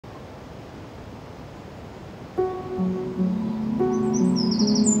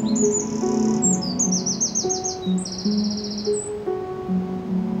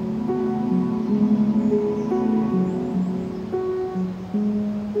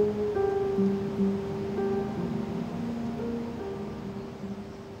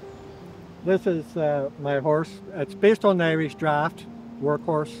This is my horse. It's based on the Irish Draft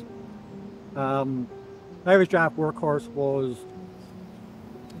workhorse. The Irish Draft workhorse was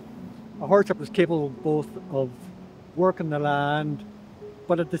a horse that was capable both of working the land,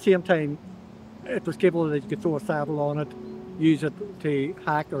 but at the same time, it was capable that you could throw a saddle on it, use it to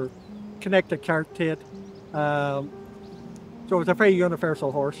hack or connect a cart to it. So it's a very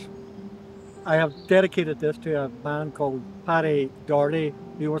universal horse. I have dedicated this to a man called Paddy Doherty,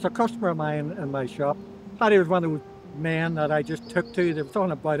 who was a customer of mine in my shop. Paddy was one of those men that I just took to. There was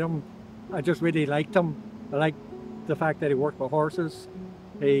something about him. I just really liked him. I liked the fact that he worked with horses.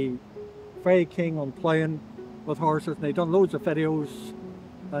 He very keen on playing with horses, and he'd done loads of videos.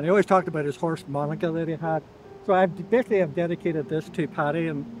 And he always talked about his horse Monica that he had. So I basically have dedicated this to Paddy,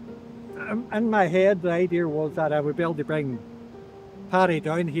 and in my head the idea was that I would be able to bring Paddy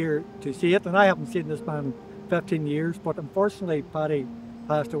down here to see it, and I haven't seen this man 15 years, but unfortunately Paddy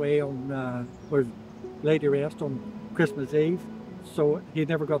passed away on, was laid to rest on Christmas Eve, so he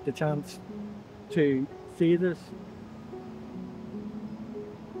never got the chance to see this.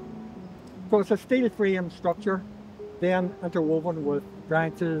 So it's a steel frame structure, then interwoven with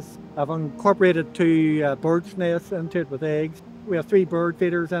branches. I've incorporated 2 bird's nests into it with eggs. We have 3 bird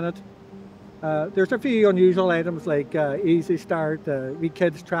feeders in it. There's a few unusual items like Easy Start, wee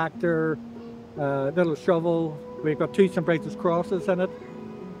kids tractor, little shovel. We've got 2 St. Bridget's crosses in it.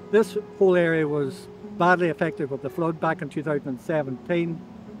 This whole area was badly affected with the flood back in 2017.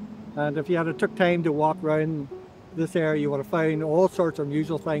 And if you had took time to walk around this area, you would have found all sorts of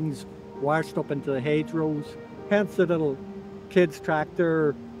unusual things washed up into the hedgerows. Hence the little kids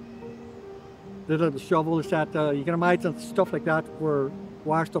tractor, the little shovels that you can imagine stuff like that were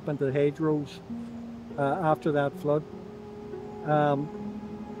washed up into the hedgerows after that flood.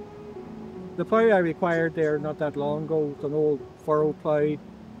 The plough I required there not that long ago was an old furrow plough.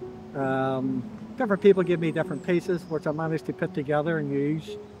 Different people give me different pieces which I managed to put together and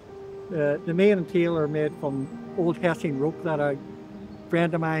use. The mane and tail are made from old hessing rope that a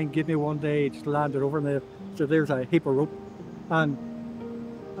friend of mine gave me one day. Just landed over me, so there's a heap of rope, and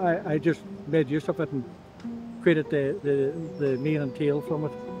I just made use of it and created the mane and tail from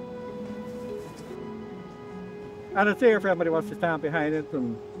it. And it's there if anybody wants to stand behind it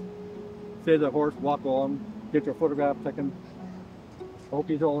and see the horse walk on, get your photograph taken. I hope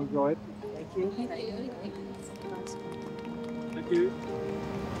you all enjoy it. Thank you. Thank you.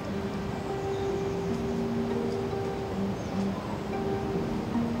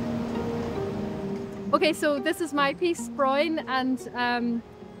 Okay, so this is my piece, Broinn, and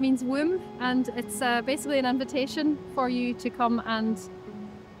means womb, and it's basically an invitation for you to come and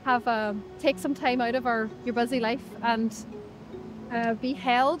have take some time out of your busy life and be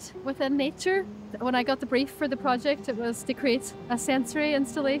held within nature. When I got the brief for the project, it was to create a sensory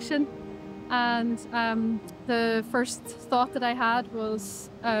installation, and the first thought that I had was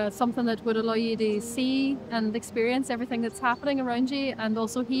something that would allow you to see and experience everything that's happening around you, and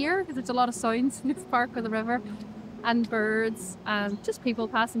also hear, because there's a lot of sounds in this park with the river and birds and just people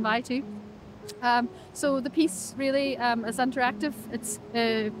passing by too. So the piece really is interactive. It's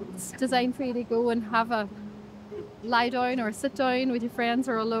designed for you to go and have a lie down or sit down with your friends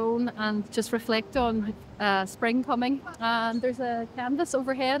or alone and just reflect on spring coming. And there's a canvas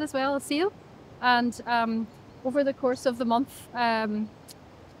overhead as well, a seal. And over the course of the month,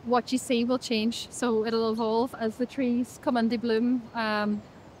 what you see will change. So it'll evolve as the trees come into bloom.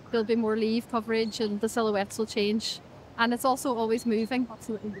 There'll be more leaf coverage and the silhouettes will change. And it's also always moving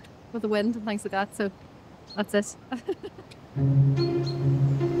with the wind and things like that. So that's it.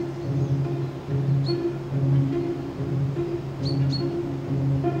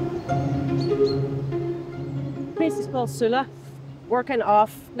 The place is called Suile, working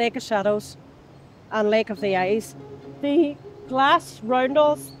off Lake of Shadows and Lake of the Eyes. The glass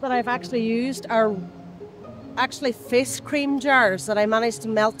roundels that I've actually used are actually face cream jars that I managed to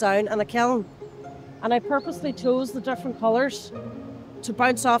melt down in a kiln. And I purposely chose the different colours to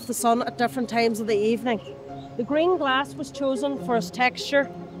bounce off the sun at different times of the evening. The green glass was chosen for its texture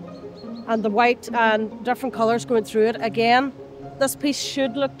and the white and different colours going through it. Again, this piece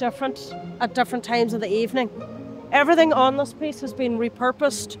should look different at different times of the evening. Everything on this piece has been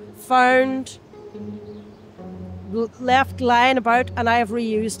repurposed, found, left lying about, and I have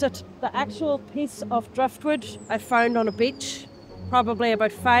reused it. The actual piece of driftwood I found on a beach probably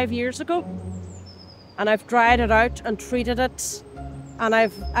about 5 years ago, and I've dried it out and treated it, and I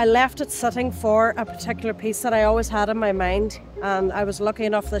left it sitting for a particular piece that I always had in my mind, and I was lucky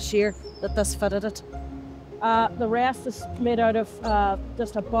enough this year that this fitted it. The rest is made out of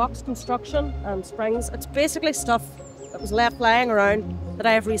just a box construction and springs. It's basically stuff that was left lying around that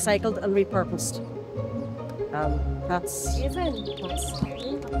I have recycled and repurposed. That's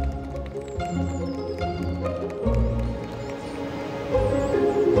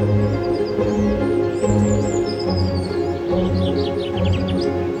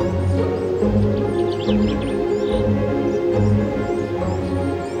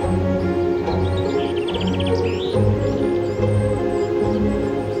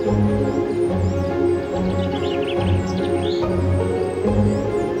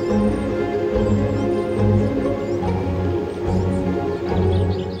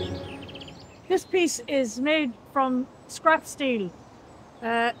This piece is made from scrap steel.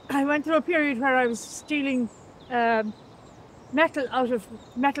 I went through a period where I was stealing metal out of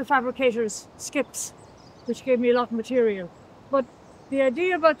metal fabricators' skips, which gave me a lot of material. But the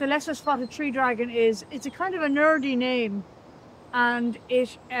idea about the lesser spotted tree dragon is it's a kind of a nerdy name, and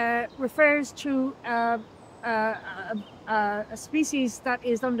it refers to a species that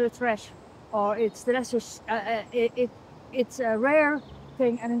is under threat, or it's the lesser. It's a rare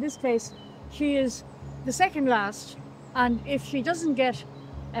thing, and in this case, she is the second last. And if she doesn't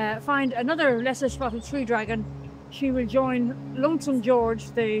find another lesser spotted tree dragon, she will join Lonesome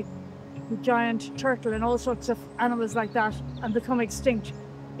George, the giant turtle, and all sorts of animals like that, and become extinct.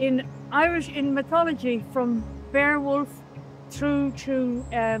 In mythology, from Beowulf through to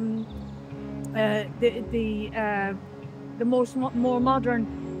the more modern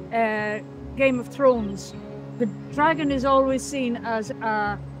Game of Thrones, the dragon is always seen as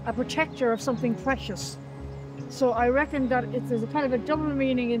a protector of something precious. So I reckon that there's a kind of a double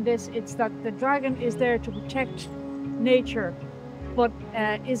meaning in this. It's that the dragon is there to protect nature, but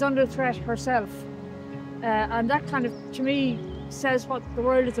is under threat herself. And that kind of, to me, says what the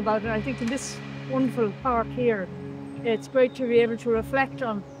world is about. And I think in this wonderful park here, it's great to be able to reflect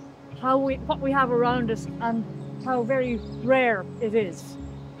on what we have around us and how very rare it is.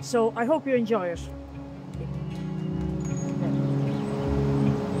 So I hope you enjoy it.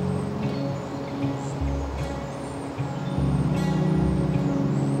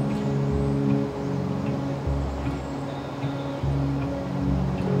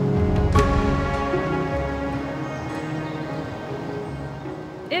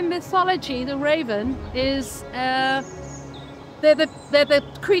 In mythology, the raven is they're the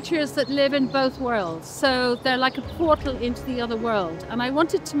creatures that live in both worlds. So they're like a portal into the other world. And I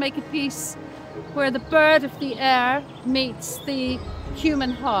wanted to make a piece where the bird of the air meets the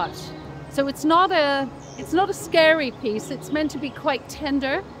human heart. So it's not a scary piece. It's meant to be quite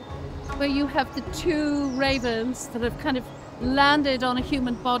tender, where you have the two ravens that have kind of landed on a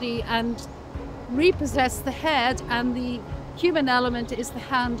human body and repossessed the head, and the human element is the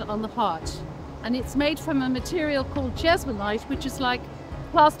hand on the heart. And it's made from a material called jesmonite, which is like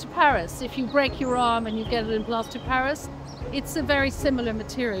plaster Paris. If you break your arm and you get it in plaster Paris, it's a very similar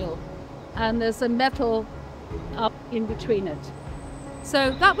material. And there's a metal up in between it.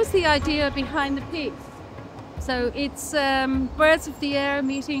 So that was the idea behind the piece. So it's birds of the air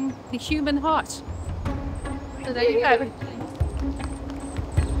meeting the human heart. So there you go.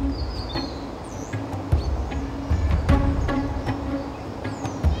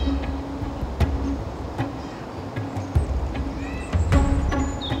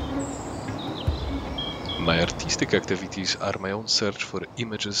 My artistic activities are my own search for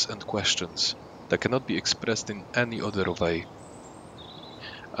images and questions that cannot be expressed in any other way.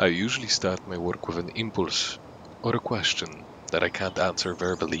 I usually start my work with an impulse or a question that I can't answer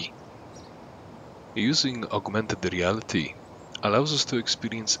verbally. Using augmented reality allows us to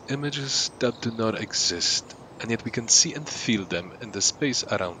experience images that do not exist, and yet we can see and feel them in the space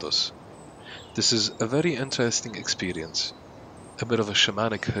around us. This is a very interesting experience, a bit of a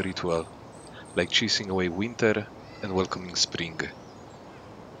shamanic ritual, like chasing away winter and welcoming spring.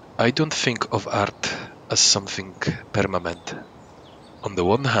 I don't think of art as something permanent. On the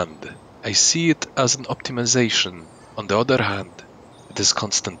one hand, I see it as an optimization. On the other hand, it is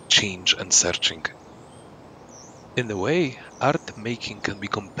constant change and searching. In a way, art making can be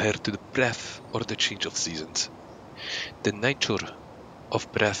compared to the breath or the change of seasons. The nature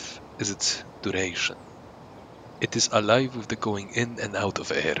of breath is its duration. It is alive with the going in and out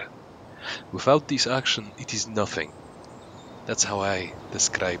of air. Without this action, it is nothing. That's how I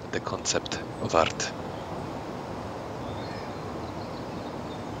describe the concept of art.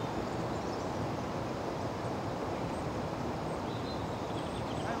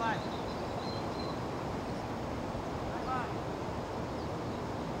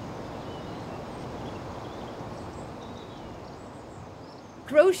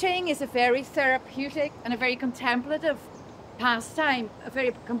 Crocheting is a very therapeutic and a very contemplative pastime, a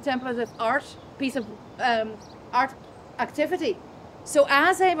very contemplative piece of art activity. So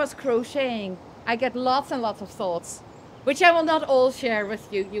as I was crocheting, I get lots and lots of thoughts, which I will not all share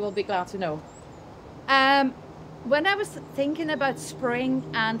with you. You will be glad to know. When I was thinking about spring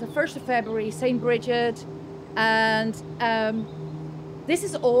and the 1st of February, St. Bridget, and this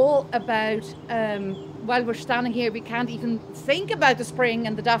is all about, while we're standing here, we can't even think about the spring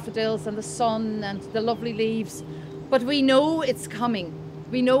and the daffodils and the sun and the lovely leaves, but we know it's coming.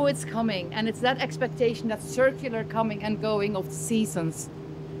 We know it's coming, and it's that expectation, that circular coming and going of the seasons.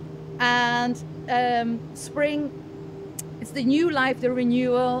 And spring, it's the new life, the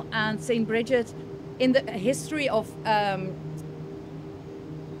renewal, and St. Bridget, in the history of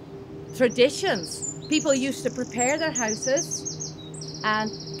traditions, people used to prepare their houses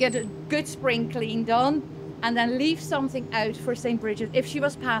and get a good spring clean done, and then leave something out for St. Bridget if she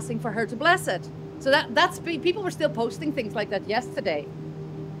was passing, for her to bless it. So that's people were still posting things like that yesterday.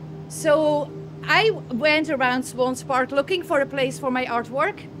 So I went around Swan Park looking for a place for my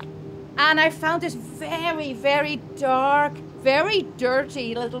artwork, and I found this very, very dark, very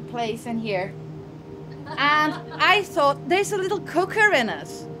dirty little place in here. And I thought, there's a little cooker in it.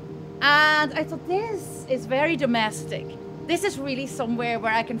 And I thought, this is very domestic. This is really somewhere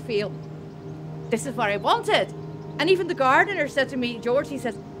where I can feel, this is what I wanted. And even the gardener said to me, George, he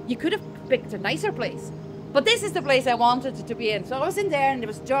said, you could have picked a nicer place, but this is the place I wanted it to be in. So I was in there, and it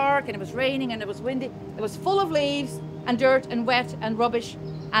was dark, and it was raining, and it was windy. It was full of leaves and dirt and wet and rubbish.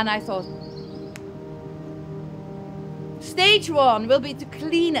 And I thought, stage one will be to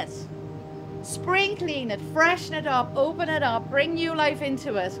clean it. Spring clean it, freshen it up, open it up, bring new life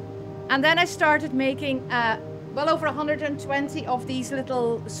into it. And then I started making well over 120 of these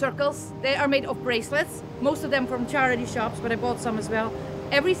little circles. They are made of bracelets, most of them from charity shops, but I bought some as well.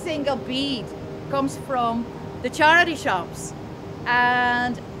 Every single bead comes from the charity shops,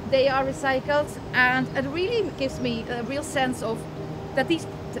 and they are recycled, and it really gives me a real sense of that these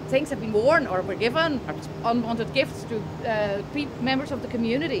things have been worn or were given, or unwanted gifts to members of the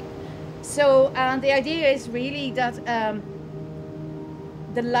community. So, and the idea is really that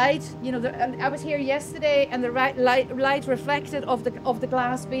the light, you know, I was here yesterday, and the light reflected of the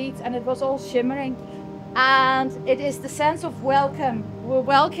glass beads, and it was all shimmering. And it is the sense of welcome. We're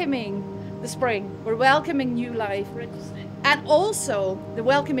welcoming the spring. We're welcoming new life. And also the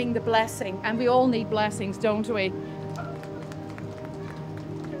welcoming the blessing. And we all need blessings, don't we?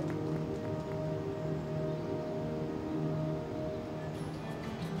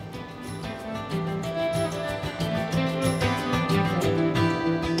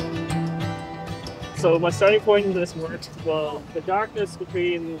 So my starting point in this work was the darkness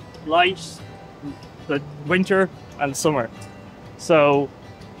between light, the winter and summer. So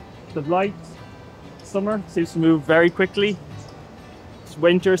the light summer seems to move very quickly.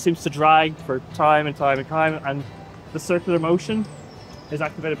 Winter seems to drag for time and time and time, and the circular motion is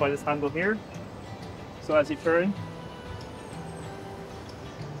activated by this handle here. So as you turn,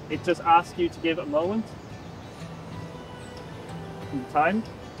 it just asks you to give it a moment in time.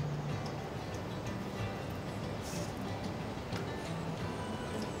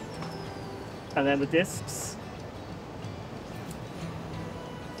 And then the discs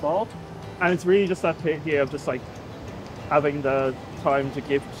fall. And it's really just that idea of just like having the time to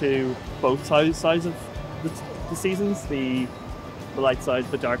give to both sides of the seasons, the light side,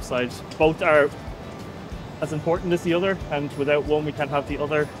 the dark side. Both are as important as the other, and without one we can't have the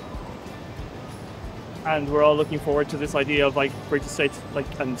other. And we're all looking forward to this idea of like Bridget State,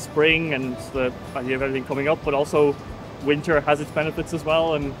 like, and spring, and the idea of everything coming up, but also winter has its benefits as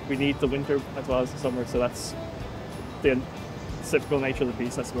well, and we need the winter as well as the summer. So that's the cyclical nature of the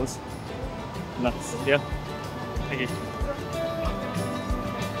piece, I suppose. And that's, yeah. Thank you.